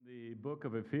book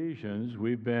of Ephesians.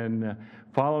 We've been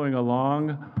following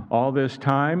along all this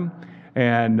time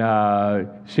and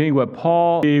seeing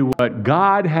what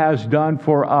God has done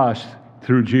for us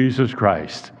through Jesus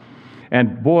Christ.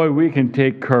 And boy, we can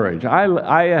take courage.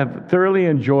 I have thoroughly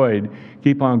enjoyed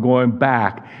keep on going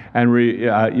back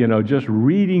and just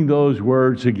reading those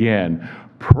words again.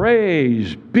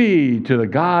 Praise be to the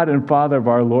God and Father of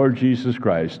our Lord Jesus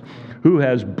Christ, who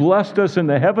has blessed us in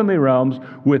the heavenly realms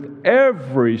with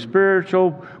every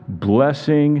spiritual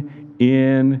blessing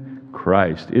in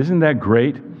Christ. Isn't that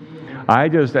great?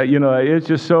 It's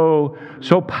just so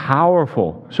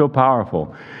powerful, so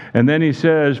powerful. And then he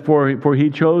says, for he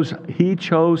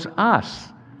chose us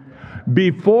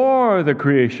before the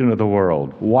creation of the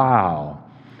world. Wow.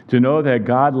 To know that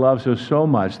God loves us so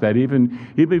much that even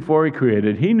before he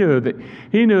created, he knew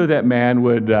that man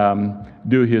would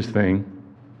do his thing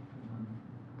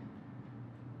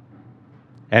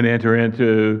and enter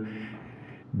into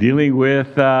dealing with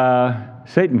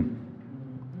Satan.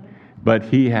 But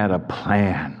he had a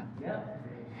plan.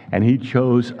 And he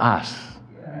chose us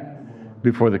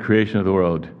before the creation of the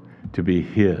world to be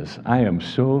his. I am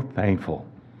so thankful,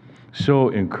 so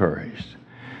encouraged.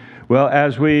 Well,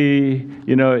 as we,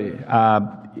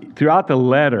 throughout the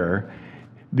letter,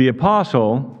 the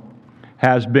apostle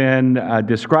has been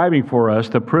describing for us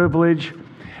the privilege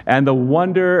and the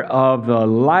wonder of the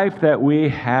life that we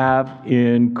have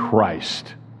in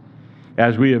Christ,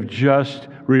 as we have just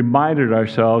reminded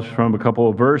ourselves from a couple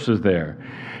of verses there.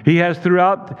 He has,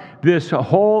 throughout this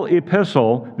whole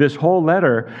epistle, this whole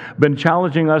letter, been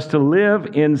challenging us to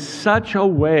live in such a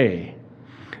way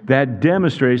that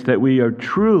demonstrates that we are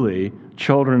truly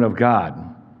children of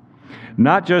God.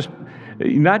 Not just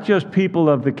people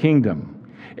of the kingdom.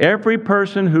 Every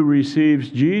person who receives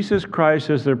Jesus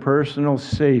Christ as their personal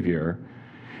Savior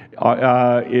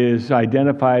is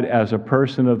identified as a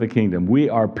person of the kingdom. We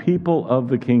are people of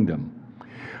the kingdom.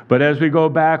 But as we go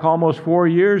back almost 4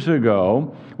 years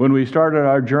ago, when we started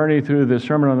our journey through the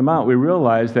Sermon on the Mount, we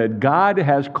realized that God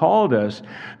has called us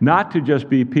not to just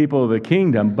be people of the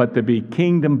kingdom, but to be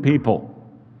kingdom people.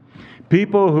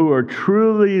 People who are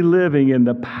truly living in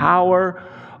the power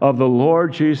of the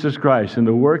Lord Jesus Christ and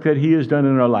the work that he has done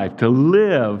in our life, to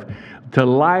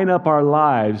line up our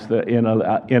lives in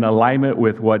alignment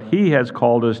with what he has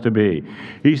called us to be.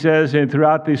 He says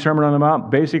throughout the Sermon on the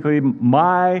Mount, basically,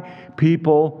 my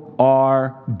people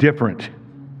are different.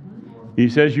 He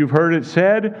says, you've heard it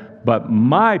said, but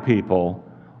my people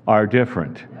are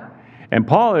different. And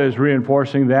Paul is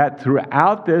reinforcing that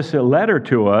throughout this letter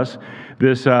to us,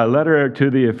 this letter to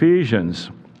the Ephesians.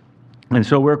 And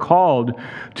so we're called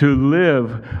to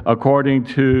live according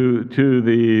to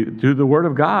the Word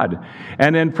of God.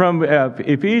 And then from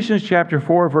Ephesians chapter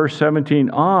 4, verse 17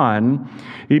 on,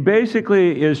 he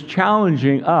basically is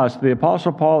challenging us, the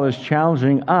Apostle Paul is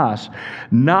challenging us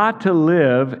not to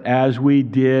live as we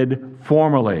did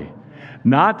formerly.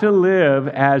 Not to live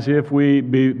as if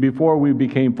before we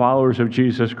became followers of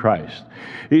Jesus Christ.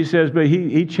 He says, but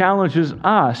he challenges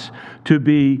us to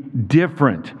be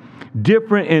different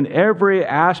in every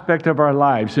aspect of our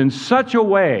lives in such a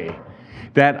way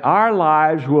that our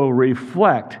lives will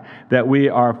reflect that we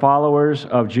are followers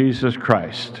of Jesus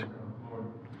Christ.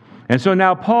 And so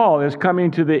now Paul is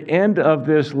coming to the end of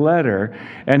this letter,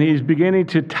 and he's beginning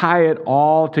to tie it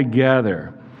all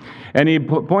together. And he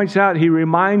points out, he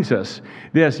reminds us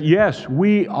this, yes,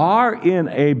 we are in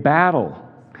a battle.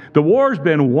 The war's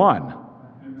been won.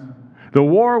 The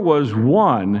war was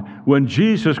won when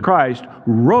Jesus Christ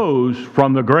rose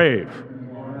from the grave.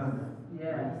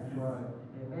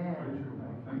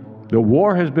 The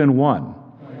war has been won.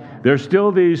 There's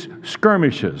still these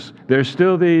skirmishes. There's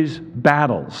still these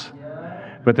battles.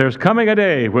 But there's coming a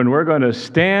day when we're going to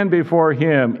stand before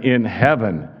him in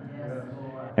heaven.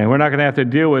 And we're not going to have to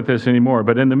deal with this anymore.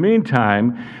 But in the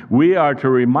meantime, we are to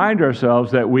remind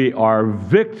ourselves that we are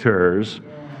victors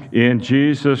in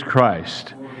Jesus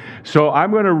Christ. So I'm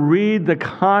going to read the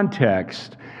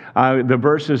context, the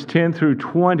verses 10 through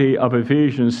 20 of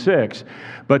Ephesians 6.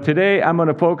 But today I'm going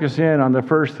to focus in on the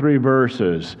first three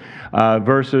verses,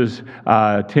 verses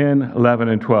 10, 11,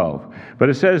 and 12. But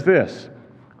it says this,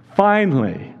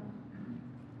 finally,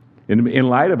 in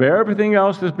light of everything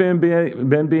else that's been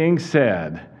being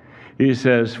said, he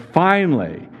says,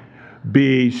 finally,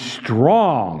 be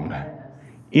strong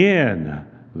in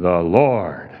the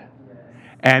Lord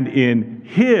and in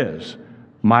his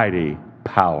mighty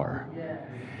power.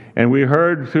 And we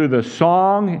heard through the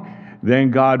song,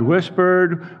 then God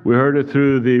whispered. We heard it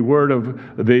through the word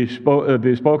of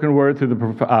the spoken word, through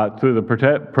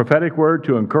the prophetic word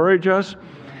to encourage us,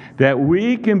 that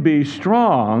we can be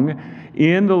strong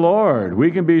in the Lord.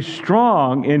 We can be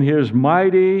strong in His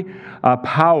mighty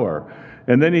power.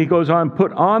 And then he goes on,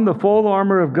 put on the full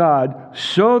armor of God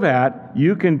so that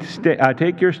you can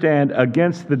take your stand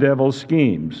against the devil's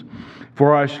schemes.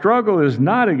 For our struggle is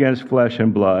not against flesh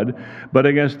and blood, but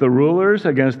against the rulers,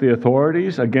 against the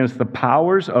authorities, against the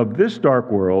powers of this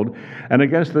dark world, and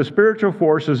against the spiritual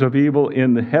forces of evil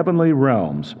in the heavenly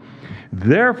realms.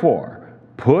 Therefore,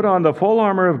 put on the full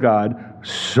armor of God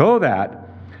so that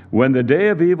when the day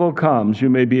of evil comes, you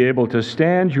may be able to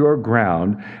stand your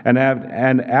ground, and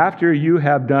after you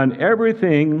have done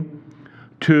everything,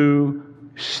 to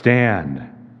stand.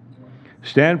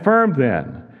 Stand firm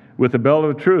then, with the belt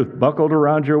of truth buckled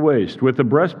around your waist, with the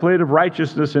breastplate of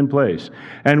righteousness in place,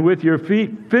 and with your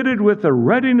feet fitted with the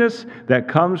readiness that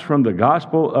comes from the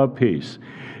gospel of peace.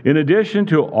 In addition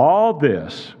to all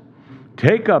this,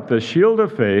 take up the shield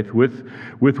of faith with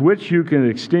which you can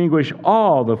extinguish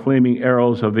all the flaming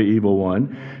arrows of the evil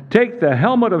one. Take the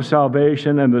helmet of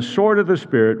salvation and the sword of the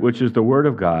Spirit, which is the Word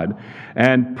of God,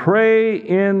 and pray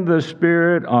in the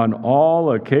Spirit on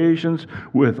all occasions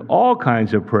with all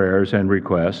kinds of prayers and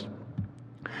requests.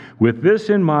 With this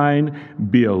in mind,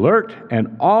 be alert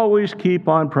and always keep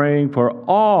on praying for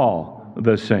all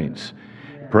the saints.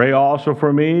 Pray also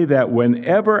for me that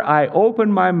whenever I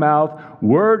open my mouth,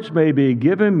 words may be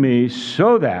given me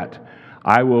so that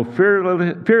I will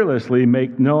fearlessly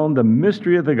make known the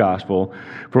mystery of the gospel,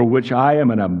 for which I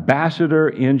am an ambassador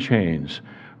in chains.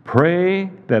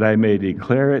 Pray that I may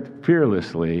declare it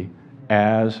fearlessly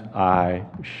as I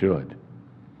should.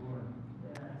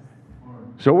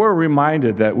 So we're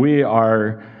reminded that we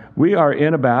are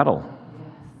in a battle.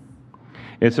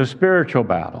 It's a spiritual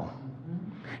battle.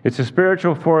 It's a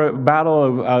spiritual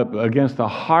battle against the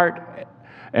heart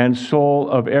and soul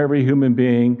of every human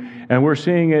being. And we're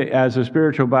seeing it as a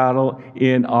spiritual battle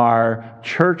in our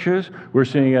churches. We're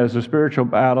seeing it as a spiritual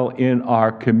battle in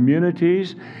our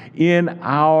communities, in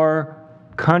our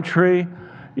country,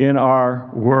 in our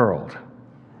world.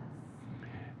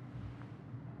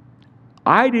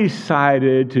 I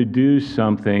decided to do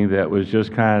something that was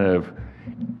just kind of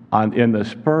in the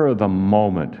spur of the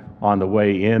moment on the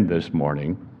way in this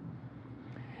morning.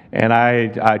 And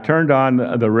I turned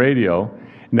on the radio.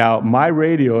 Now, my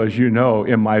radio, as you know,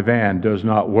 in my van does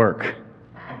not work.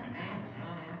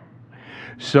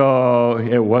 So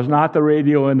it was not the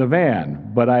radio in the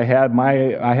van, but I had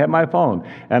my phone.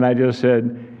 And I just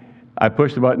said, I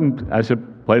pushed the button, I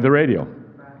said, play the radio.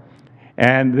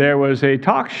 And there was a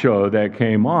talk show that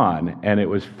came on, and it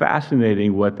was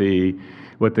fascinating what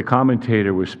the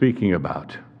commentator was speaking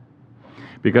about.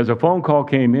 Because a phone call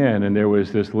came in, and there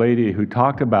was this lady who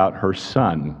talked about her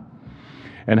son,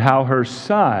 and how her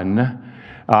son,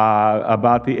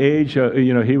 about the age of,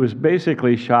 he was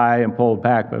basically shy and pulled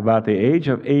back, but about the age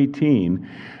of 18,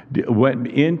 went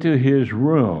into his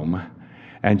room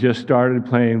and just started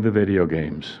playing the video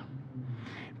games.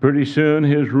 Pretty soon,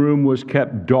 his room was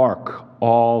kept dark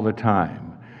all the time.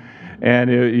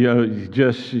 And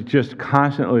just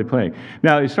constantly playing.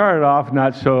 Now he started off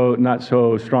not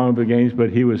so strong with the games,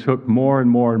 but he was hooked more and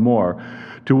more and more,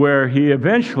 to where he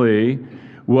eventually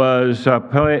was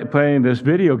playing this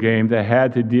video game that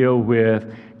had to deal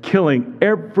with killing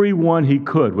everyone he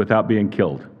could without being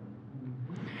killed.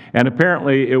 And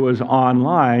apparently it was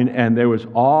online, and there was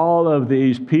all of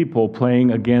these people playing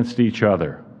against each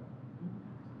other,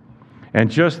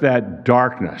 and just that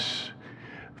darkness.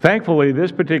 Thankfully,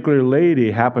 this particular lady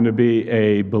happened to be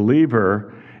a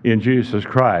believer in Jesus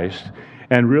Christ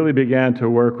and really began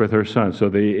to work with her son. So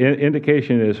the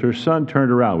indication is her son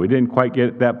turned around. We didn't quite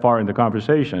get that far in the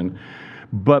conversation,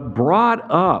 but brought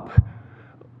up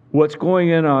what's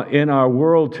going on in our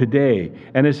world today,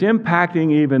 and it's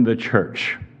impacting even the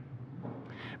church.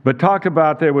 But talked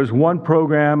about, there was one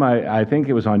program, I think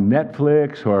it was on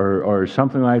Netflix or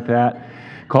something like that,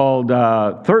 called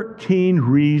 13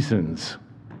 Reasons.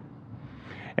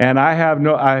 And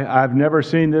I've never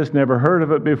seen this, never heard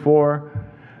of it before,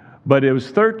 but it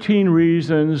was 13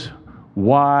 reasons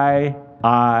why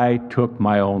I took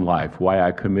my own life, why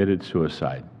I committed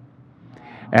suicide.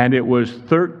 And it was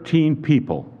 13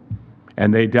 people.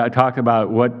 And they talked about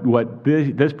what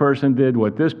this person did,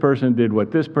 what this person did,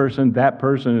 what this person, that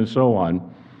person, and so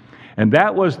on. And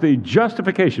that was the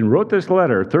justification. Wrote this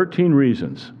letter, 13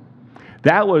 reasons.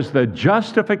 That was the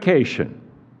justification.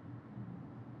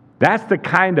 That's the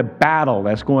kind of battle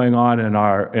that's going on in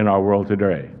our world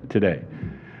today.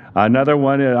 Another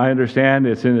one, I understand,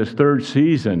 it's in its third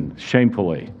season,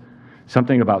 shamefully.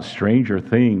 Something about Stranger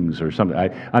Things or something.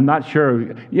 I'm not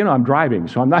sure. I'm driving,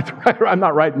 so I'm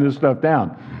not writing this stuff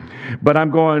down. But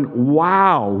I'm going,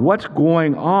 wow, what's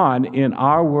going on in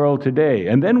our world today?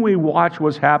 And then we watch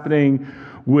what's happening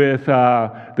with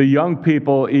the young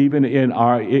people, even in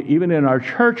our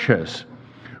churches,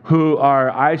 who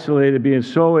are isolated, being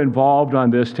so involved on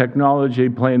this technology,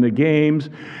 playing the games,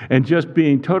 and just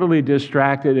being totally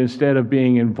distracted instead of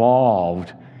being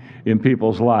involved in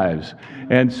people's lives.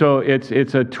 And so it's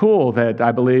a tool that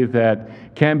I believe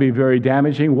that can be very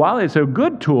damaging. While it's a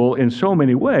good tool in so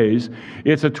many ways,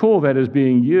 it's a tool that is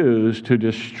being used to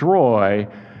destroy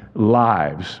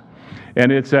lives.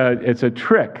 And it's a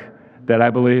trick that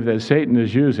I believe that Satan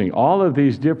is using. All of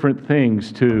these different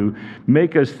things to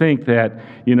make us think that,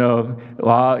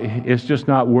 it's just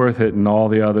not worth it and all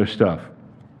the other stuff.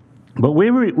 But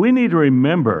we need to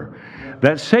remember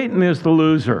that Satan is the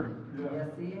loser.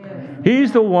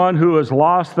 He's the one who has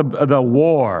lost the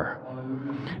war.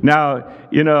 Now,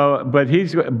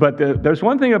 but there's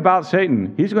one thing about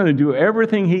Satan. He's going to do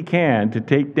everything he can to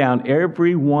take down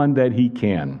everyone that he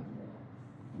can.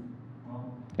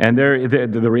 And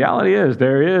the reality is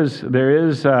there is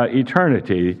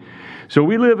eternity. So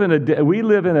we live in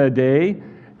a day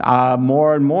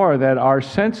more and more that our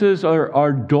senses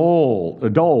are dulled. I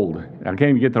can't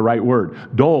even get the right word.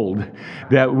 Dulled.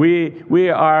 That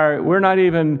we're not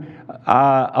even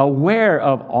aware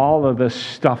of all of the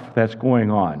stuff that's going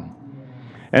on.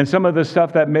 And some of the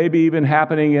stuff that may be even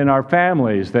happening in our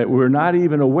families that we're not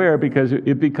even aware because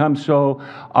it becomes so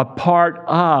a part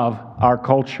of our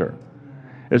culture.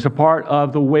 It's a part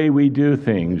of the way we do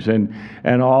things and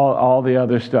all the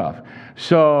other stuff.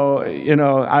 So,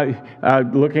 I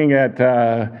looking at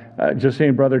just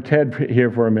seeing Brother Ted here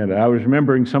for a minute, I was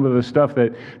remembering some of the stuff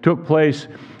that took place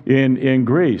in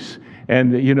Greece.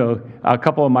 And, a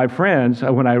couple of my friends,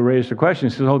 when I raised the question,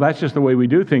 said, "Oh, that's just the way we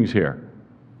do things here."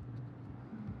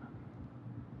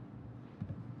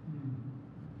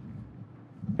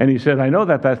 And he said, "I know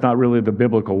that that's not really the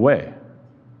biblical way.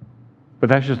 But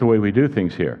that's just the way we do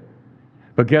things here."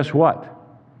 But guess what?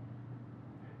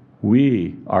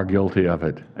 We are guilty of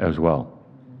it as well.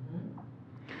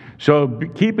 So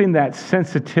keeping that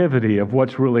sensitivity of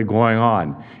what's really going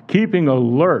on, keeping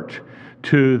alert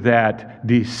to that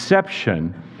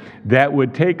deception that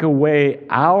would take away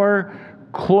our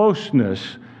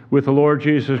closeness with the Lord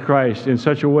Jesus Christ in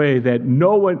such a way that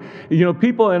no one,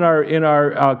 people in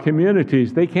our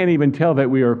communities, they can't even tell that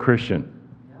we are Christian.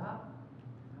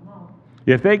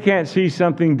 If they can't see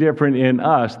something different in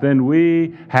us, then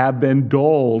we have been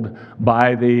dulled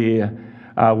by the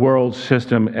world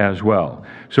system as well.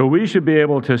 So we should be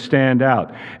able to stand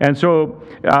out. And so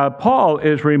Paul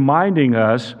is reminding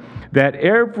us that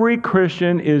every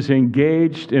Christian is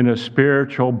engaged in a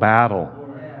spiritual battle.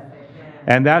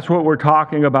 And that's what we're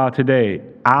talking about today,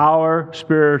 our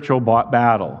spiritual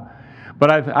battle.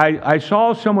 But I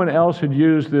saw someone else had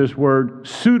used this word,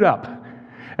 suit up.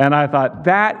 And I thought,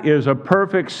 that is a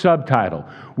perfect subtitle.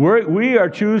 We are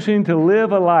choosing to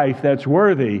live a life that's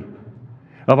worthy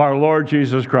of our Lord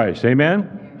Jesus Christ. Amen?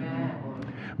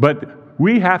 Amen. But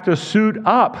we have to suit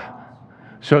up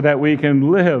so that we can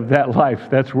live that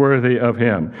life that's worthy of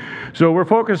Him. So we're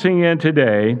focusing in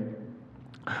today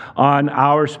on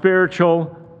our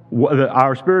spiritual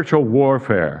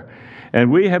warfare.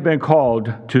 And we have been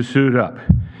called to suit up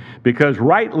because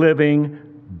right living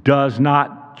does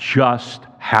not just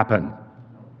happen.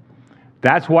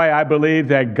 That's why I believe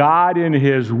that God in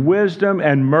His wisdom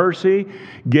and mercy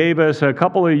gave us a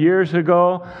couple of years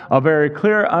ago a very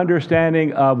clear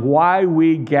understanding of why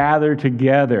we gather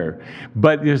together.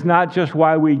 But it's not just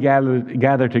why we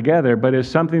gather together, but it's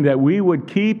something that we would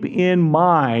keep in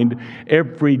mind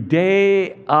every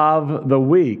day of the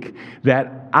week,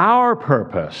 that our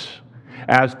purpose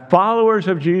as followers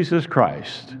of Jesus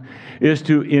Christ is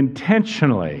to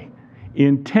intentionally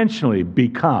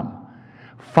become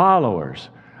followers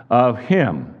of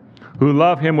Him, who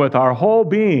love Him with our whole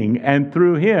being, and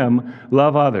through Him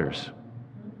love others.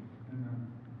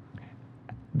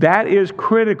 That is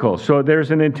critical. So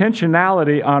there's an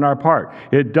intentionality on our part.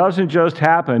 It doesn't just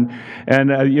happen, and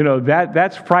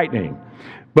that's frightening.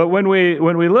 But when we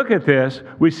look at this,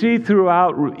 we see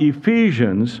throughout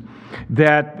Ephesians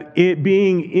that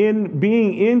being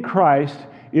in Christ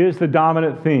is the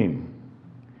dominant theme.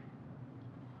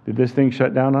 Did this thing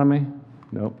shut down on me?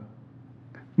 Nope.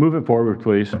 Move it forward,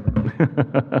 please.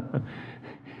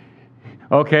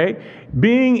 Okay.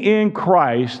 Being in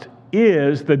Christ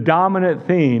is the dominant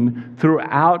theme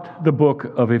throughout the book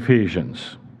of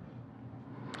Ephesians.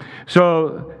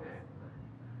 So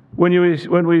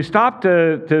when we stop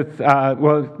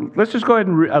let's just go ahead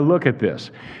and look at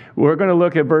this. We're going to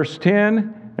look at verse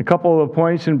 10, a couple of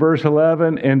points in verse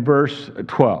 11 and verse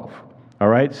 12. All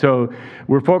right, so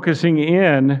we're focusing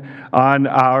in on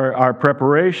our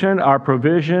preparation, our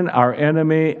provision, our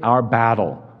enemy, our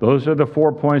battle. Those are the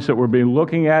 4 points that we'll be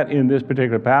looking at in this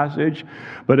particular passage.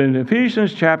 But in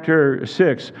Ephesians chapter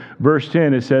 6, verse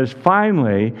 10, it says,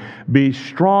 "Finally, be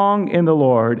strong in the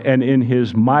Lord and in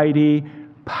His mighty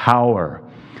power."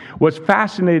 What's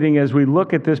fascinating as we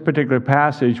look at this particular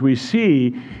passage, we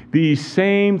see these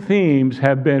same themes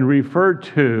have been referred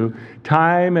to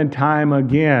time and time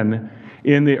again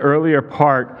in the earlier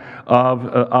part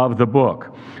of the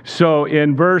book. So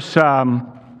in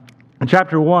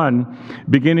chapter 1,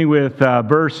 beginning with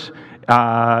verse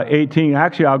 18,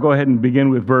 actually I'll go ahead and begin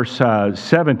with verse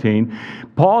 17.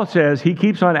 Paul says he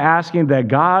keeps on asking that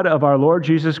God of our Lord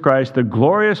Jesus Christ, the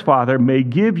glorious Father, may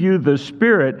give you the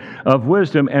spirit of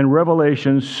wisdom and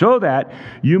revelation so that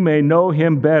you may know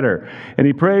Him better. And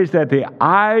he prays that the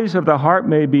eyes of the heart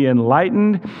may be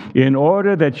enlightened in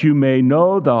order that you may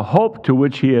know the hope to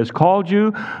which He has called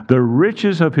you, the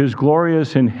riches of His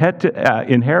glorious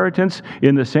inheritance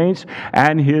in the saints,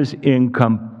 and His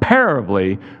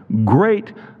incomparably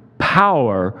great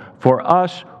power for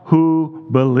us who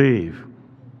believe.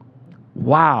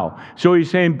 Wow. So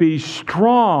he's saying, be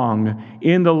strong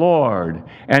in the Lord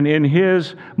and in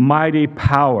His mighty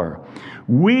power.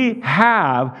 We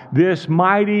have this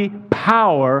mighty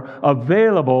power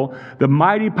available, the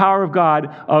mighty power of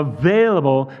God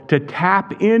available to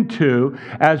tap into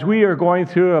as we are going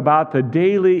through about the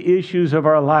daily issues of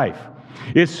our life.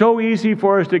 It's so easy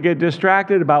for us to get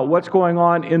distracted about what's going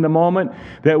on in the moment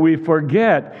that we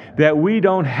forget that we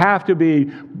don't have to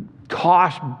be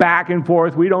tossed back and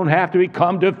forth. We don't have to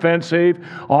become defensive,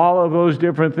 all of those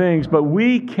different things. But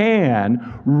we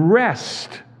can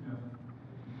rest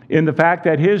in the fact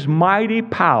that His mighty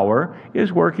power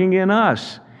is working in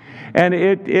us. And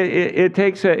it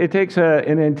takes an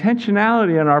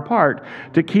intentionality on our part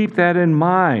to keep that in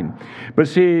mind. But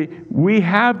see, we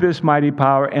have this mighty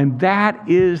power, and that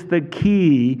is the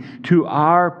key to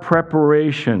our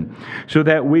preparation, so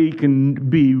that we can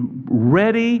be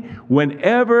ready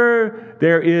whenever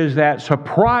there is that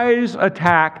surprise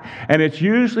attack, and it's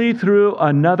usually through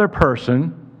another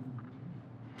person,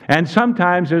 and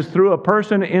sometimes it's through a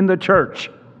person in the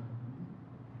church.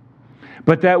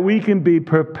 But that we can be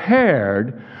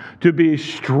prepared to be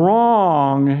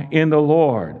strong in the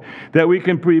Lord. That we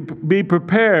can be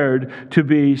prepared to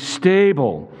be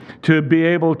stable, to be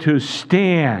able to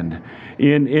stand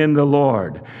in the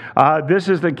Lord. This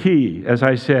is the key, as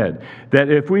I said, that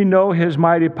if we know His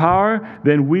mighty power,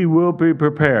 then we will be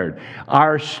prepared.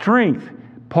 Our strength,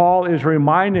 Paul is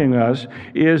reminding us,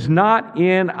 is not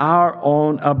in our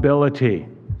own ability.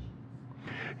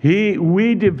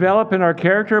 We develop in our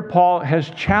character. Paul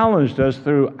has challenged us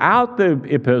throughout the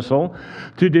epistle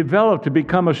to develop, to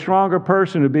become a stronger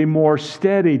person, to be more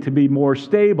steady, to be more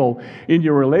stable in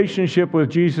your relationship with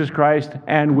Jesus Christ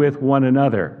and with one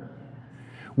another.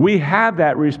 We have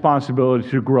that responsibility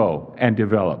to grow and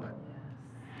develop.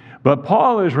 But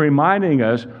Paul is reminding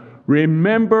us,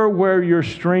 remember where your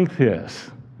strength is.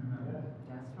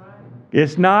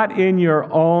 It's not in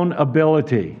your own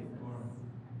ability.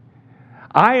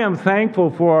 I am thankful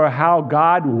for how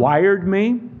God wired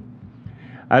me.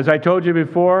 As I told you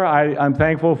before, I'm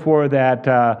thankful for that.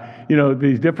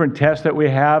 These different tests that we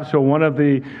have. So one of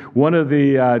the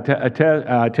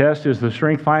tests is the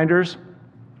Strength Finders,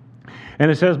 and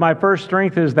it says my first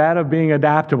strength is that of being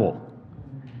adaptable.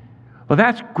 Well,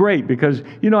 that's great because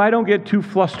I don't get too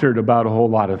flustered about a whole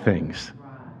lot of things,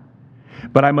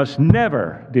 but I must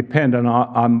never depend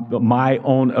on my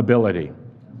own ability,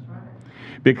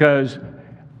 because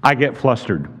I get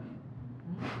flustered.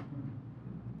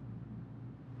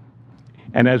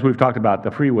 And as we've talked about, the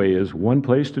freeway is one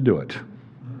place to do it.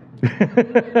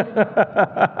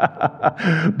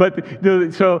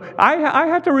 But so I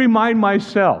have to remind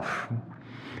myself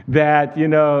that,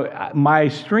 my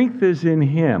strength is in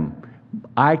Him.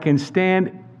 I can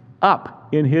stand up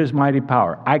in His mighty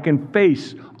power. I can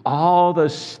face all the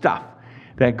stuff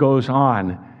that goes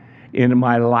on in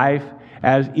my life,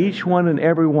 as each one and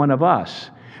every one of us.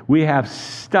 We have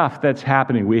stuff that's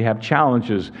happening. We have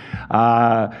challenges.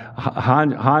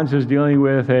 Hans is dealing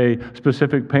with a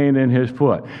specific pain in his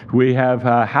foot. We have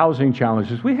housing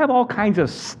challenges. We have all kinds of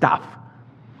stuff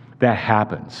that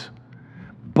happens.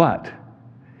 But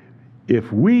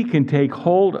if we can take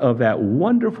hold of that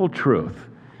wonderful truth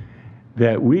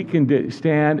that we can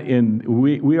stand in,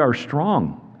 we are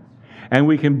strong. And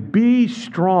we can be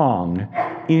strong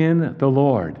in the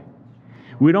Lord.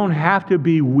 We don't have to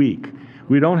be weak.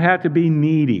 We don't have to be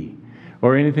needy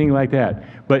or anything like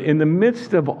that. But in the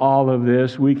midst of all of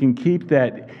this, we can keep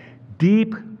that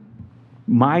deep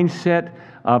mindset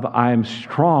of I'm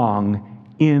strong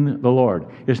in the Lord.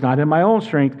 It's not in my own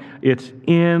strength. It's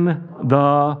in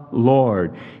the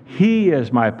Lord. He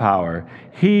is my power.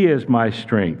 He is my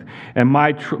strength. And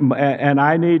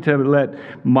I need to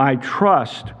let my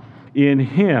trust in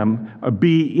Him,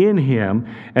 be in Him,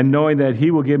 and knowing that He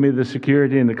will give me the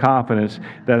security and the confidence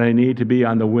that I need to be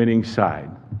on the winning side.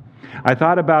 I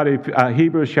thought about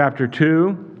Hebrews chapter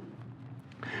 2,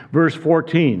 verse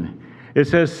 14. It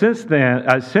says, since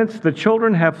the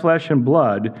children have flesh and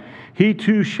blood, He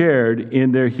too shared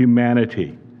in their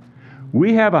humanity.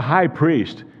 We have a high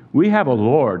priest. We have a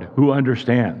Lord who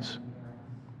understands.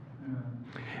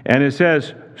 And it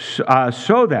says,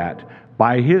 so that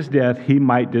by His death He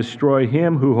might destroy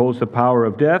him who holds the power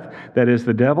of death, that is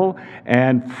the devil,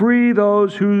 and free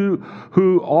those who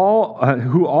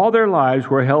all their lives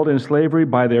were held in slavery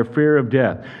by their fear of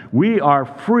death. We are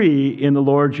free in the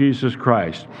Lord Jesus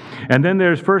Christ. And then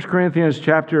there's 1 Corinthians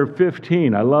chapter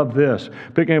 15. I love this.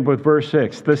 Picking up with verse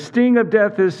 6. The sting of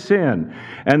death is sin,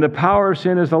 and the power of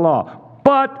sin is the law.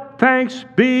 But thanks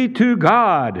be to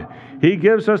God. He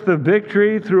gives us the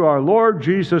victory through our Lord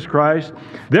Jesus Christ.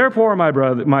 Therefore,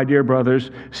 my dear brothers,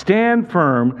 stand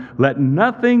firm. Let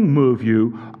nothing move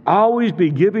you. Always be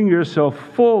giving yourself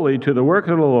fully to the work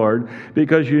of the Lord,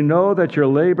 because you know that your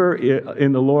labor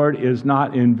in the Lord is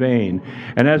not in vain.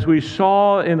 And as we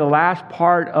saw in the last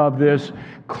part of this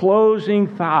closing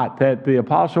thought that the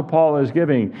Apostle Paul is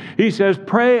giving, he says,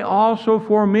 pray also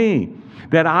for me,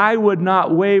 that I would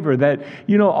not waver. That,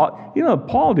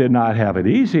 Paul did not have it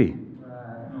easy.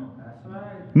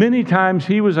 Many times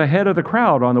he was ahead of the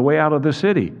crowd on the way out of the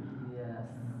city.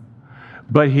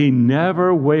 But he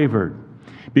never wavered,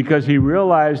 because he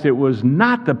realized it was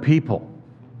not the people.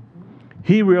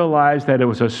 He realized that it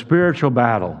was a spiritual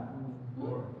battle.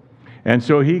 And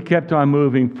so he kept on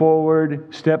moving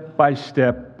forward, step by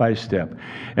step by step.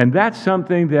 And that's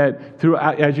something that,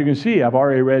 as you can see, I've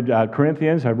already read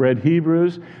Corinthians, I've read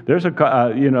Hebrews. There's yes,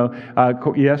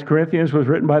 Corinthians was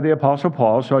written by the Apostle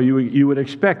Paul, so you would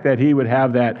expect that he would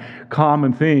have that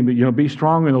common theme, be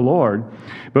strong in the Lord.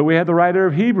 But we had the writer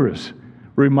of Hebrews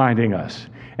reminding us.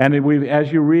 And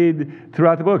as you read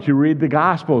throughout the books, you read the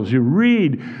Gospels, you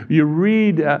read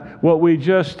what we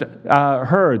just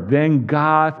heard. Then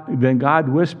God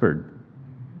whispered,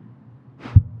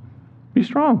 "Be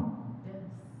strong.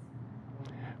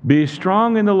 Be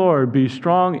strong in the Lord. Be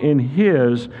strong in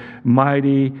His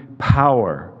mighty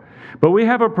power." But we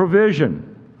have a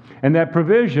provision, and that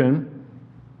provision,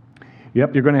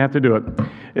 yep, you're going to have to do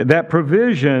it. That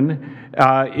provision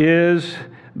is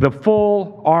the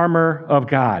full armor of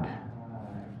God.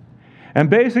 And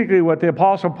basically what the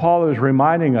Apostle Paul is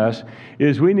reminding us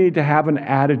is we need to have an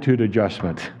attitude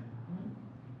adjustment.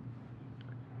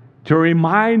 To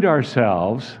remind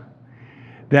ourselves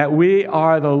that we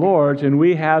are the Lord's and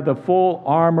we have the full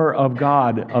armor of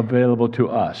God available to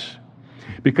us.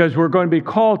 Because we're going to be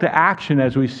called to action,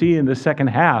 as we see in the second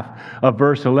half of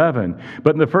verse 11.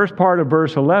 But in the first part of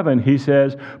verse 11, he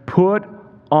says, put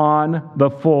on the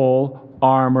full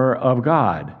armor of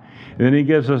God. And then he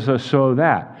gives us a so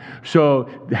that. So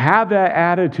have that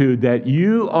attitude that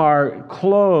you are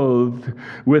clothed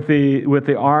with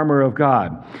the armor of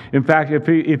God. In fact,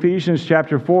 Ephesians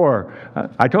chapter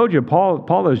 4, I told you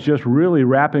Paul is just really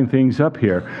wrapping things up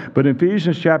here. But in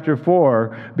Ephesians chapter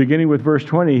 4, beginning with verse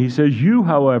 20, he says, you,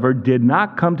 however, did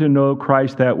not come to know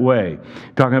Christ that way.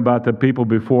 Talking about the people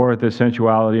before, the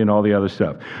sensuality and all the other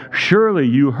stuff. Surely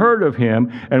you heard of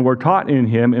Him and were taught in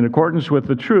Him in accordance with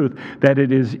the truth that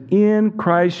it is in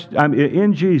Christ,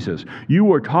 in Jesus. You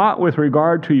were taught with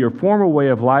regard to your former way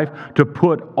of life to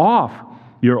put off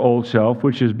your old self,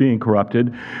 which is being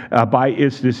corrupted by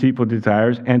its deceitful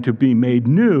desires, and to be made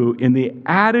new in the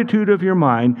attitude of your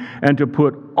mind, and to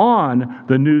put on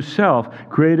the new self,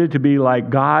 created to be like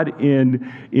God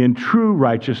in true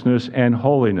righteousness and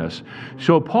holiness.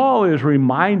 So Paul is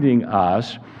reminding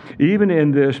us, even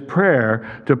in this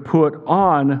prayer, to put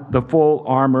on the full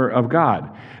armor of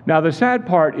God. Now, the sad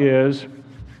part is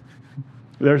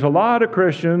there's a lot of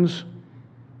Christians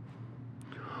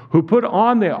who put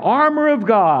on the armor of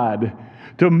God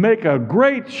to make a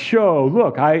great show.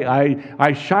 Look,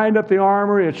 I shined up the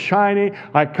armor, it's shiny,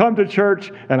 I come to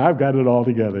church, and I've got it all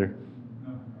together.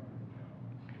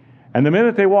 And the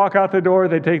minute they walk out the door,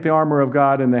 they take the armor of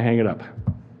God and they hang it up.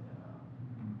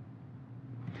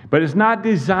 But it's not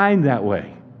designed that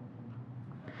way.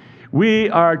 We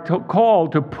are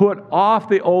called to put off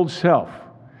the old self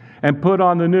and put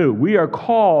on the new. We are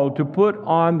called to put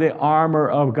on the armor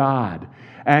of God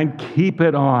and keep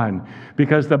it on,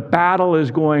 because the battle is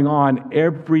going on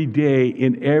every day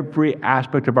in every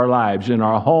aspect of our lives, in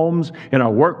our homes, in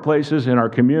our workplaces, in our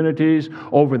communities,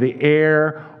 over the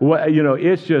air.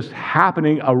 It's just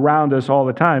happening around us all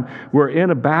the time. We're in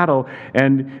a battle,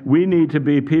 and we need to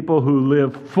be people who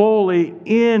live fully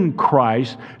in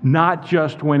Christ, not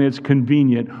just when it's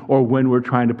convenient or when we're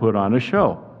trying to put on a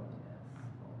show.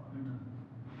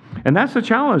 And that's the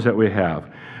challenge that we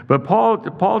have. But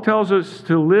Paul tells us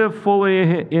to live fully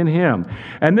in Him.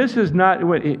 And this is not,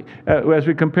 as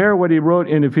we compare what he wrote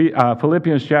in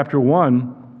Philippians chapter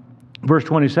 1, verse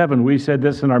 27, we said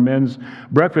this in our men's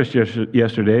breakfast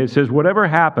yesterday. It says, whatever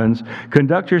happens,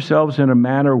 conduct yourselves in a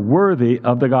manner worthy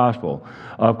of the gospel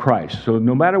of Christ. So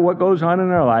no matter what goes on in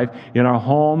our life, in our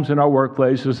homes, in our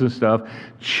workplaces and stuff,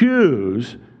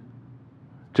 choose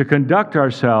to conduct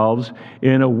ourselves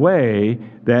in a way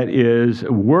that is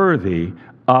worthy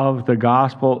of the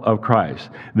gospel of Christ.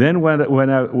 Then whether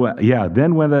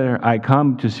I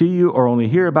come to see you or only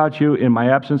hear about you in my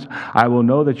absence, I will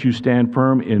know that you stand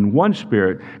firm in one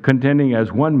spirit, contending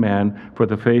as one man for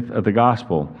the faith of the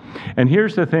gospel. And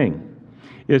here's the thing.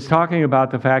 It's talking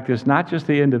about the fact it's not just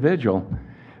the individual,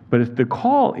 but the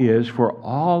call is for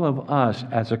all of us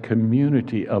as a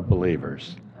community of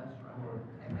believers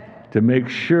to make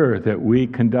sure that we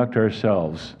conduct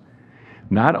ourselves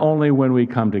not only when we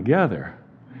come together,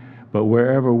 but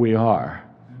wherever we are.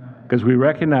 Because we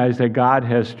recognize that God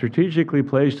has strategically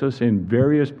placed us in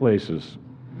various places.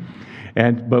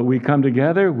 But we come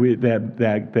together,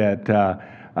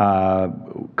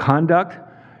 conduct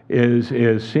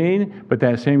is seen, but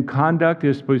that same conduct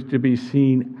is supposed to be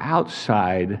seen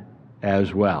outside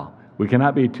as well. We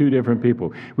cannot be two different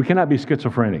people. We cannot be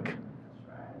schizophrenic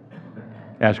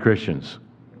as Christians.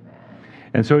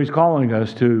 And so he's calling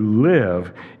us to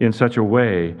live in such a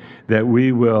way that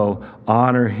we will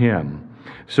honor him.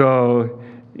 So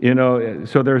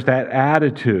there's that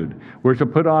attitude. We're to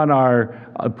put on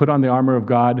the armor of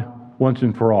God once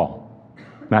and for all,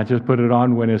 not just put it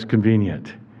on when it's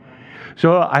convenient.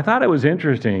 So I thought it was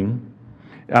interesting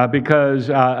because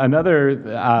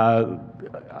another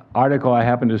article I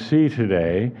happened to see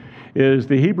today is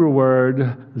the Hebrew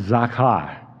word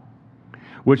zakah,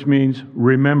 which means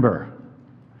remember.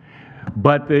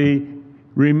 But the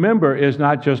remember is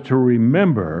not just to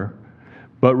remember,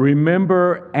 but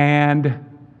remember and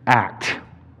act.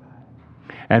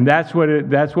 And that's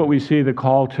what we see the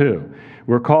call to.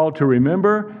 We're called to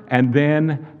remember and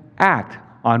then act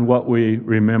on what we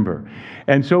remember.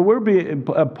 And so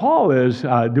Paul is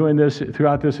doing this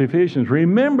throughout this Ephesians.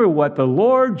 Remember what the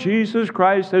Lord Jesus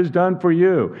Christ has done for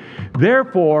you.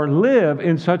 Therefore, live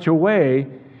in such a way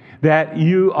that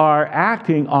you are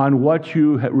acting on what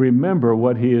you remember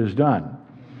what he has done.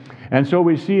 And so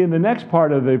we see in the next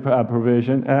part of the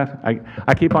provision,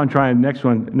 I keep on trying, next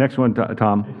one,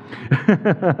 Tom.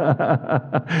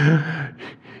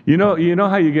 You know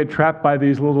how you get trapped by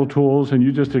these little tools and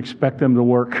you just expect them to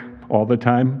work all the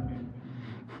time?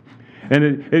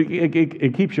 And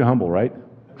it keeps you humble, right?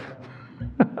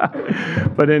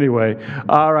 But anyway,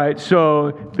 all right,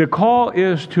 so the call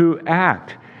is to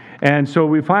act. And so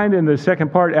we find in the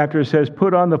second part after it says,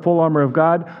 put on the full armor of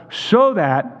God so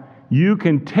that you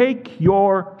can take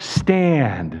your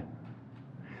stand,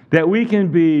 that we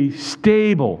can be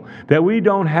stable, that we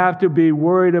don't have to be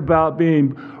worried about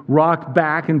being rocked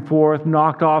back and forth,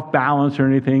 knocked off balance or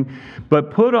anything,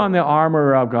 but put on the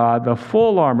armor of God, the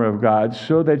full armor of God,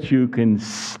 so that you can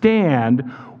stand,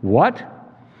 what?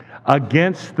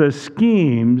 Against the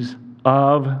schemes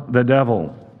of the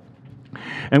devil.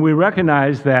 And we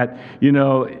recognize that,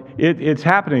 it's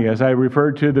happening as I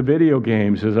referred to the video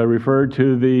games, as I referred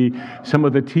to some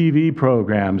of the TV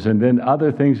programs, and then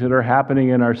other things that are happening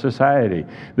in our society.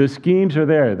 The schemes are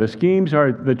there. The schemes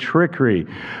are the trickery,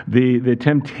 the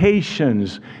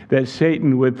temptations that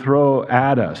Satan would throw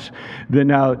at us.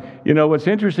 Now, what's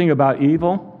interesting about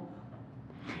evil?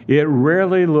 It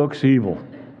rarely looks evil.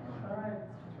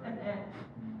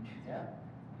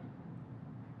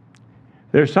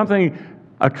 There's something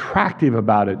attractive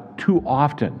about it too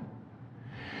often.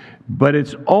 But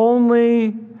it's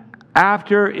only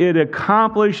after it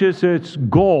accomplishes its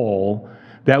goal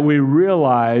that we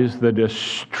realize the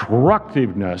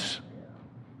destructiveness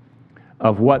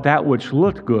of what that which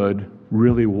looked good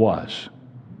really was.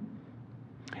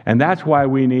 And that's why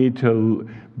we need to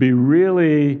be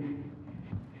really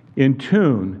in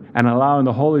tune and allowing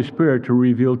the Holy Spirit to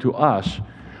reveal to us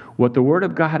what the Word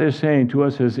of God is saying to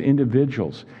us as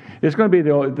individuals. It's going to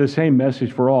be the same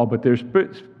message for all, but there's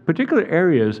particular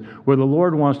areas where the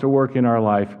Lord wants to work in our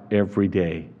life every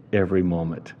day. every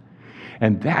moment.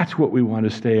 And that's what we want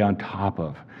to stay on top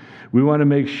of. We want to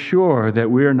make sure that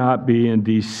we're not being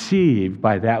deceived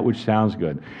by that which sounds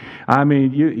good. I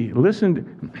mean, you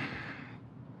listen,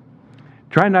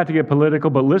 try not to get political,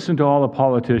 but listen to all the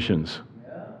politicians.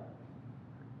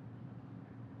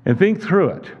 And think through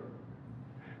it.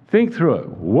 Think through it.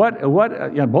 What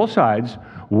both sides,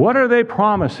 what are they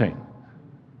promising?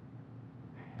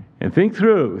 And think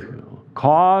through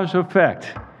cause,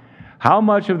 effect. How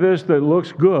much of this that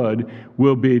looks good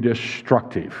will be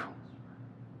destructive?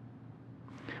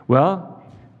 Well,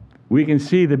 we can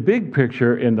see the big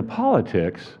picture in the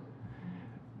politics,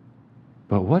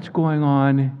 but what's going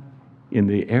on in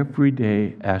the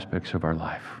everyday aspects of our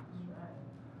life?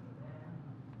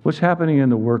 What's happening in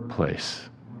the workplace?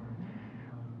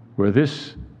 Where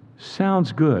this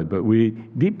sounds good, but we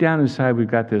deep down inside we've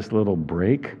got this little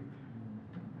break.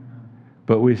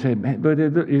 But we say, man, but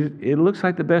it looks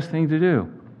like the best thing to do.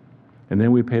 And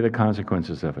then we pay the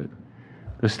consequences of it.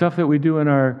 The stuff that we do in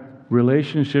our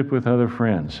relationship with other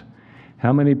friends.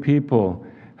 How many people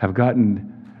have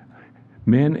gotten,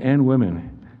 men and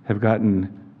women, have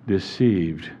gotten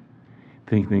deceived,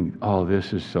 thinking, oh,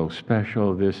 this is so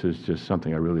special, this is just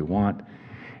something I really want.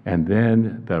 And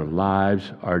then their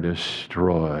lives are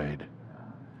destroyed.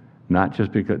 Not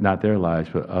just because, not their lives,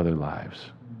 but other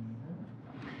lives.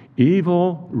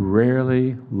 Evil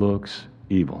rarely looks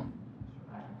evil.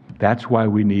 That's why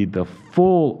we need the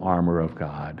full armor of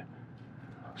God,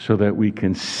 so that we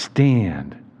can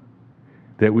stand,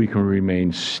 that we can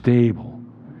remain stable,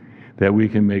 that we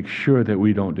can make sure that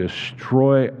we don't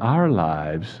destroy our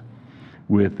lives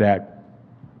with that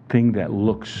thing that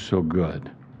looks so good.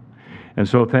 And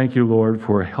so thank you, Lord,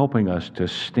 for helping us to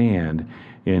stand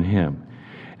in Him.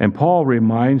 And Paul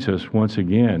reminds us once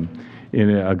again in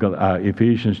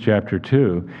Ephesians chapter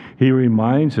 2, he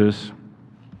reminds us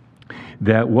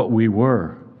that what we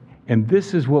were, and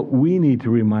this is what we need to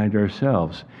remind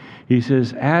ourselves. He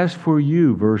says, as for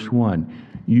you, verse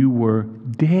 1, you were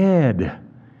dead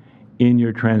in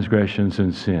your transgressions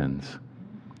and sins.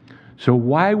 So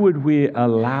why would we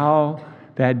allow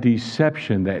that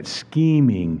deception, that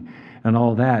scheming, and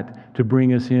all that to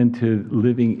bring us into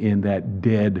living in that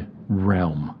dead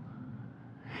realm?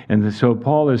 And so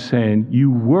Paul is saying,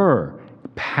 you were,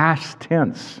 past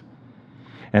tense.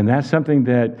 And that's something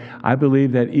that I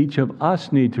believe that each of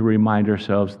us need to remind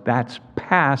ourselves, that's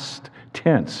past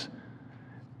tense.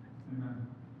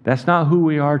 That's not who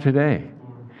we are today.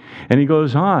 And he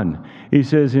goes on. He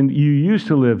says, and you used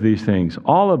to live these things.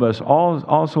 All of us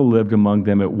also lived among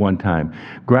them at one time,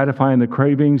 gratifying the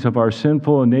cravings of our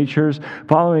sinful natures,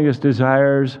 following its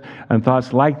desires and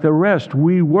thoughts like the rest.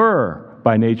 We were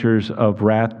by natures of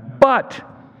wrath, but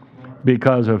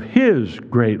because of His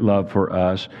great love for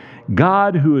us,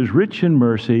 God, who is rich in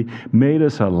mercy, made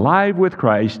us alive with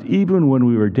Christ, even when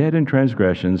we were dead in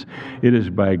transgressions. It is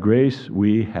by grace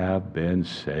we have been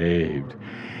saved.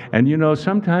 And you know,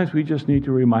 sometimes we just need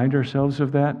to remind ourselves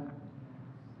of that.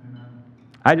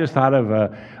 I just thought of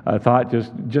a thought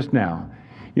just now.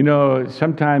 You know,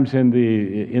 sometimes in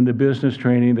the business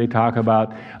training, they talk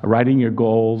about writing your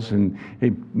goals and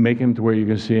they make them to where you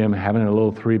can see them, having a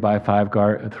little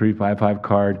 3x5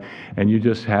 card, and you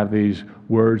just have these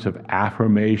words of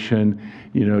affirmation,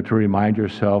 you know, to remind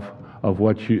yourself of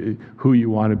who you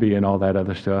want to be and all that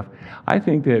other stuff. I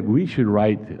think that we should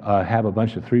have a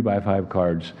bunch of 3x5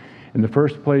 cards. In the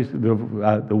first place, the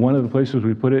one of the places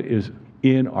we put it is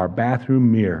in our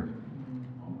bathroom mirror.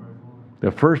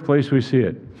 The first place we see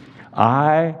it.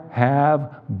 I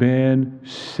have been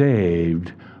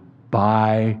saved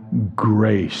by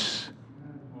grace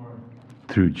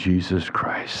through Jesus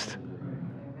Christ.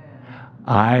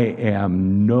 I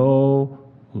am no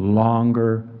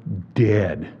longer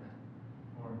dead.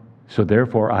 So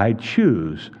therefore, I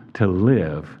choose to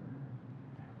live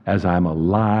as I'm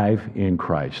alive in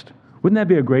Christ. Wouldn't that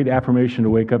be a great affirmation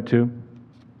to wake up to?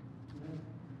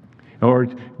 Or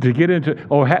to get into,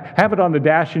 have it on the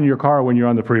dash in your car when you're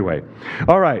on the freeway.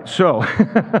 All right, so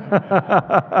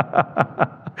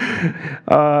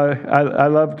I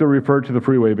love to refer to the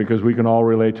freeway because we can all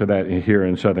relate to that here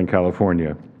in Southern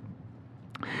California.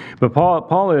 But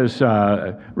Paul is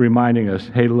reminding us,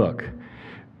 hey, look,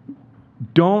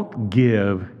 don't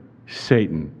give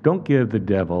Satan, don't give the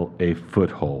devil a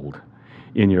foothold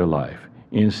in your life.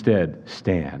 Instead,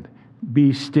 stand.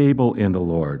 Be stable in the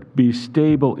Lord. Be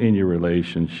stable in your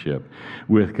relationship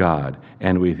with God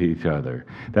and with each other.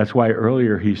 That's why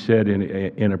earlier he said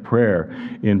in a prayer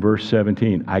in verse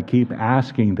 17, I keep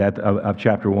asking that of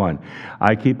chapter 1,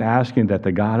 I keep asking that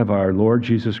the God of our Lord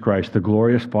Jesus Christ, the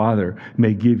glorious Father,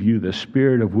 may give you the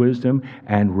spirit of wisdom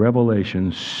and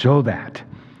revelation so that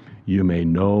you may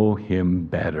know him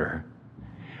better.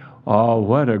 Oh,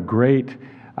 what a great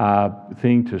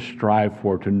thing to strive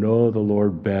for, to know the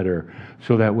Lord better,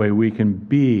 so that way we can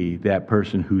be that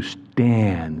person who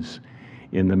stands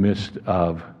in the midst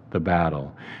of the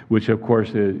battle, which of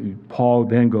course Paul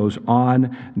then goes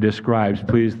on, describes,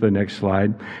 please the next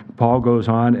slide. Paul goes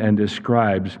on and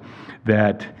describes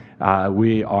that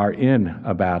we are in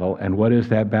a battle. And what is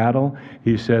that battle?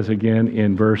 He says again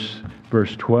in verse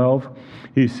 12,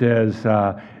 he says,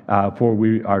 for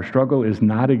our struggle is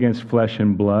not against flesh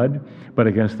and blood, but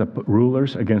against the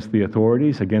rulers, against the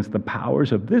authorities, against the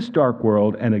powers of this dark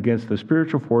world, and against the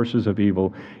spiritual forces of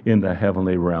evil in the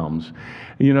heavenly realms.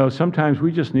 You know, sometimes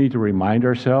we just need to remind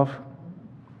ourselves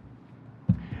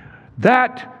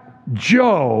that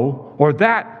Joe or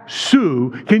that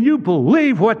Sue, can you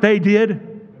believe what they did?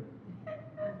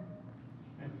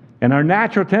 And our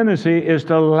natural tendency is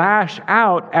to lash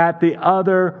out at the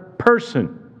other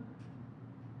person.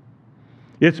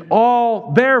 It's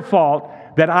all their fault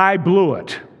that I blew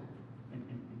it.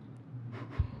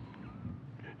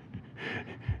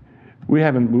 We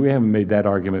haven't made that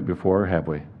argument before, have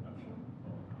we?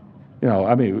 You know,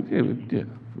 I mean,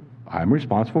 I'm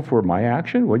responsible for my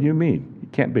action? What do you mean?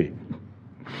 It can't be.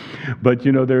 But,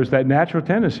 you know, there's that natural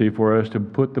tendency for us to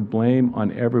put the blame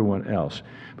on everyone else.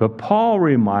 But Paul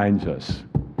reminds us,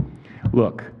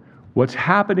 look, what's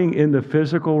happening in the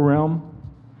physical realm,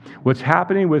 what's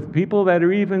happening with people that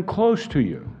are even close to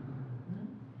you,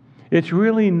 it's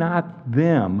really not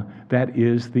them that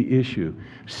is the issue.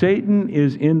 Satan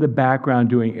is in the background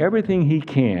doing everything he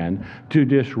can to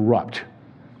disrupt.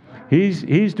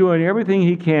 He's doing everything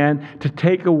he can to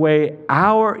take away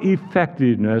our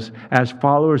effectiveness as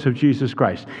followers of Jesus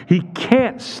Christ. He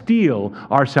can't steal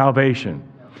our salvation,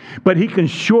 but he can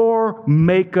sure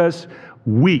make us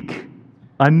weak,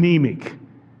 anemic,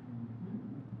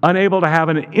 unable to have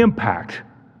an impact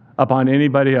upon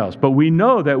anybody else. But we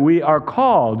know that we are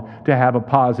called to have a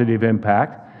positive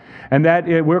impact, and that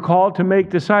we're called to make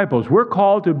disciples. We're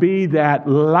called to be that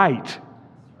light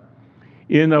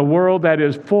in a world that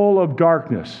is full of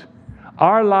darkness.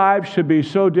 Our lives should be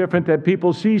so different that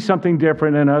people see something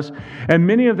different in us, and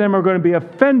many of them are going to be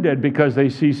offended because they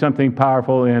see something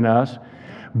powerful in us,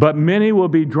 but many will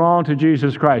be drawn to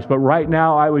Jesus Christ. But right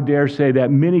now, I would dare say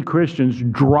that many Christians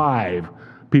drive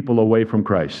people away from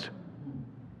Christ,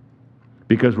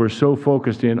 because we're so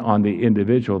focused in on the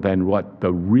individual than what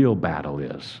the real battle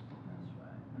is.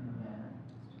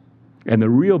 And the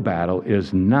real battle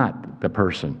is not the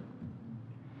person.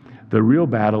 The real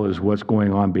battle is what's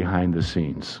going on behind the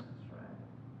scenes.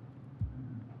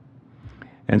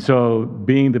 And so,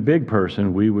 being the big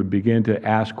person, we would begin to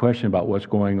ask questions about what's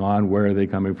going on, where are they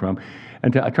coming from,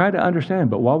 and to try to understand.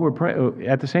 But while we're praying,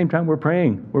 at the same time we're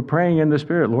praying in the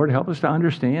Spirit. Lord, help us to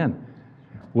understand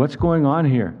what's going on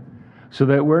here, so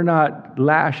that we're not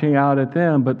lashing out at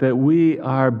them, but that we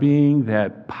are being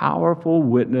that powerful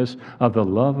witness of the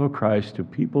love of Christ to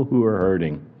people who are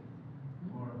hurting.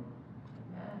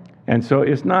 And so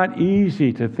it's not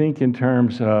easy to think in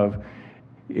terms of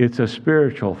it's a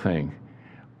spiritual thing.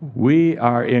 We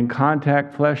are in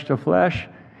contact flesh to flesh,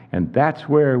 and that's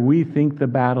where we think the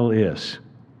battle is.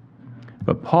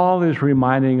 But Paul is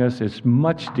reminding us it's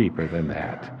much deeper than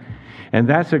that. And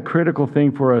that's a critical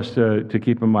thing for us to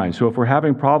keep in mind. So if we're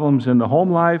having problems in the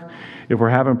home life, if we're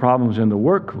having problems in the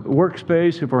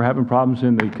workspace, if we're having problems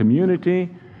in the community,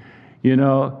 you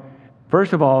know,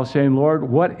 first of all, saying, Lord,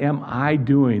 what am I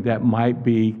doing that might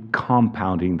be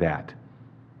compounding that?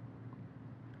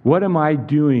 What am I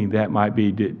doing that might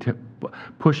be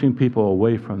pushing people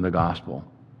away from the gospel?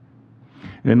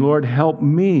 And Lord, help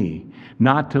me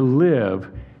not to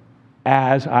live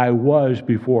as I was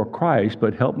before Christ,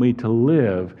 but help me to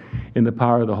live in the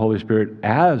power of the Holy Spirit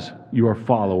as your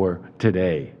follower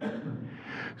today.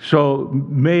 So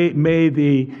may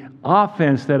the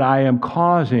offense that I am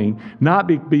causing not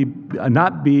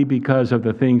be because of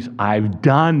the things I've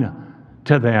done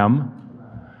to them,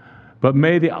 but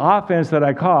may the offense that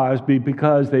I cause be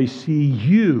because they see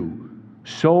you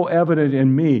so evident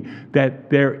in me that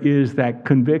there is that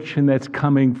conviction that's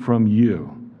coming from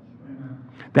you.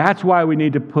 That's why we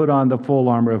need to put on the full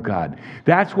armor of God.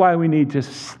 That's why we need to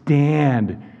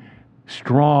stand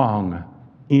strong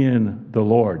in the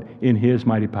Lord, in His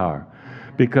mighty power.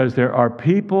 Because there are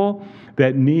people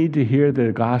that need to hear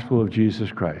the gospel of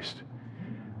Jesus Christ.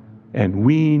 And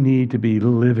we need to be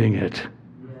living it.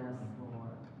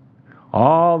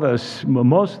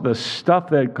 Most of the stuff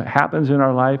that happens in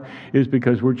our life is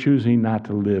because we're choosing not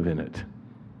to live in it.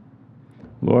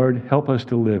 Lord, help us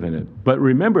to live in it. But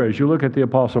remember, as you look at the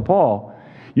Apostle Paul,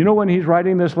 you know when he's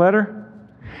writing this letter?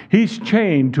 He's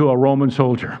chained to a Roman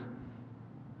soldier.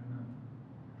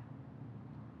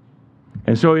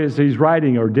 And so as he's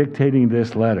writing or dictating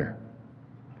this letter,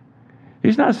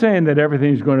 he's not saying that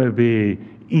everything's going to be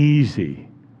easy,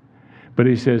 but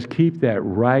he says, keep that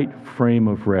right frame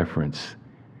of reference.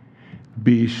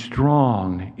 Be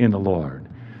strong in the Lord.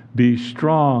 Be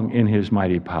strong in his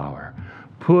mighty power.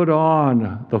 Put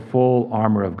on the full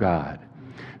armor of God,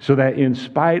 so that in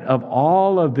spite of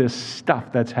all of this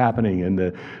stuff that's happening in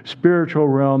the spiritual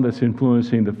realm that's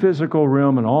influencing the physical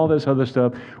realm and all this other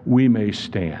stuff, we may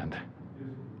stand.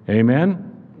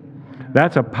 Amen?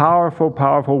 That's a powerful,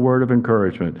 powerful word of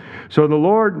encouragement. So the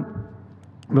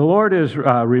Lord is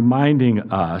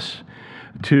reminding us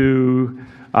to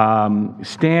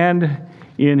stand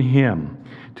in him,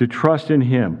 to trust in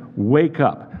him. Wake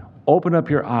up. Open up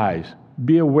your eyes.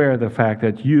 Be aware of the fact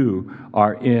that you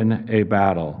are in a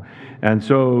battle. And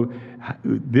so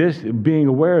this, being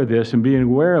aware of this and being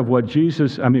aware of what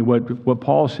what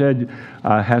Paul said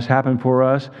has happened for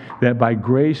us, that by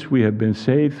grace we have been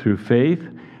saved through faith,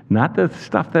 not the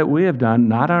stuff that we have done,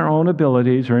 not our own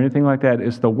abilities or anything like that.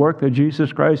 It's the work that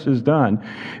Jesus Christ has done.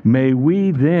 May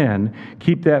we then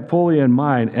keep that fully in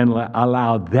mind and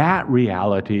allow that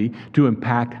reality to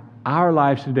impact our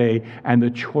lives today and the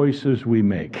choices we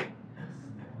make.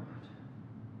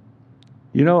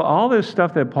 You know, all this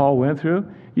stuff that Paul went through,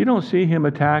 you don't see him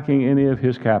attacking any of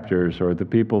his captors or the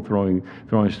people throwing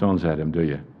stones at him, do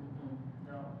you?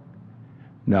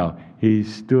 No, he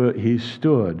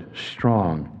stood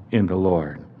strong in the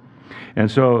Lord. And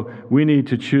so we need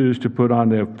to choose to put on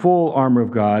the full armor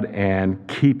of God and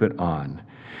keep it on.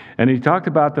 And he talked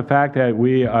about the fact that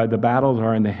the battles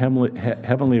are in the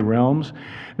heavenly realms.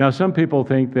 Now, some people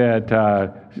think that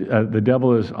the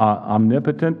devil is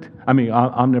omnipresent.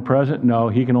 No,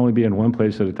 he can only be in one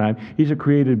place at a time. He's a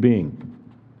created being.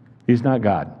 He's not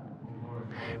God.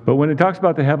 But when it talks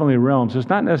about the heavenly realms, it's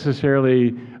not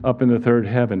necessarily up in the third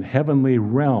heaven. Heavenly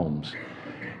realms.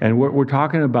 And what we're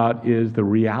talking about is the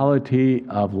reality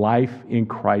of life in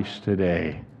Christ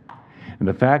today. And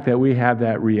the fact that we have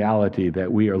that reality,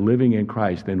 that we are living in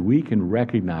Christ, then we can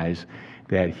recognize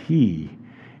that he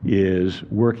is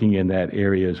working in that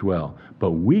area as well.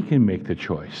 But we can make the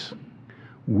choice.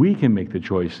 We can make the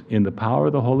choice in the power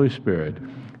of the Holy Spirit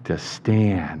to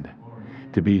stand,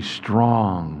 to be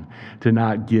strong, to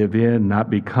not give in,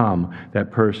 not become that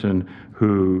person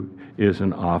who is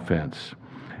an offense.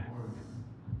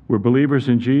 We're believers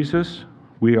in Jesus.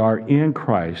 We are in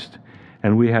Christ,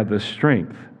 and we have the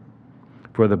strength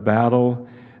for the battle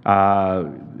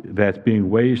that's being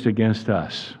waged against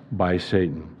us by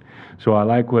Satan. So I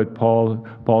like what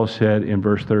Paul said in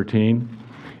verse 13.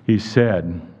 He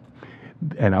said,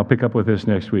 and I'll pick up with this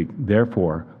next week,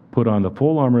 therefore, put on the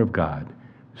full armor of God,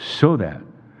 so that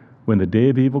when the day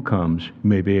of evil comes, you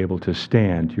may be able to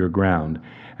stand your ground,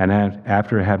 and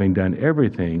after having done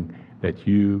everything, that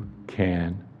you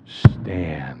can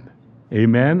stand.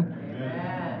 Amen?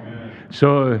 Amen.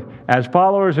 So, as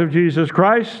followers of Jesus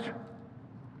Christ,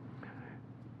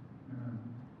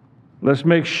 let's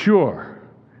make sure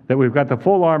that we've got the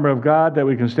full armor of God, that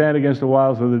we can stand against the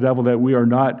wiles of the devil, that we are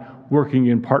not working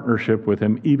in partnership with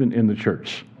him, even in the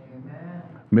church. Amen.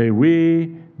 May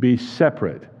we be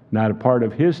separate, not a part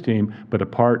of his team, but a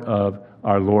part of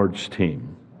our Lord's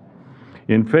team.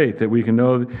 In faith, that we can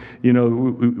know,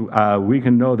 we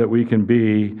can know that we can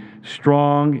be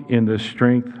strong in the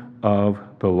strength of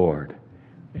the Lord.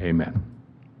 Amen.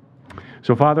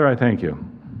 So, Father, I thank you.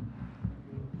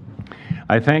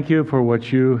 I thank you for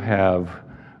what you have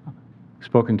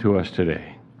spoken to us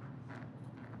today,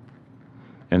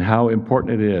 and how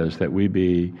important it is that we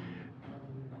be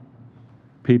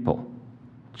people,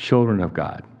 children of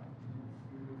God,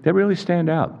 that really stand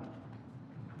out.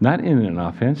 Not in an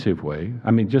offensive way. I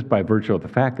mean, just by virtue of the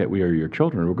fact that we are your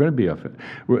children,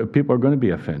 people are going to be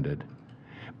offended.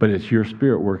 But it's your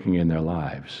Spirit working in their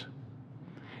lives.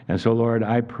 And so, Lord,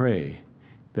 I pray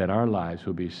that our lives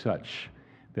will be such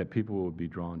that people will be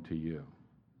drawn to you.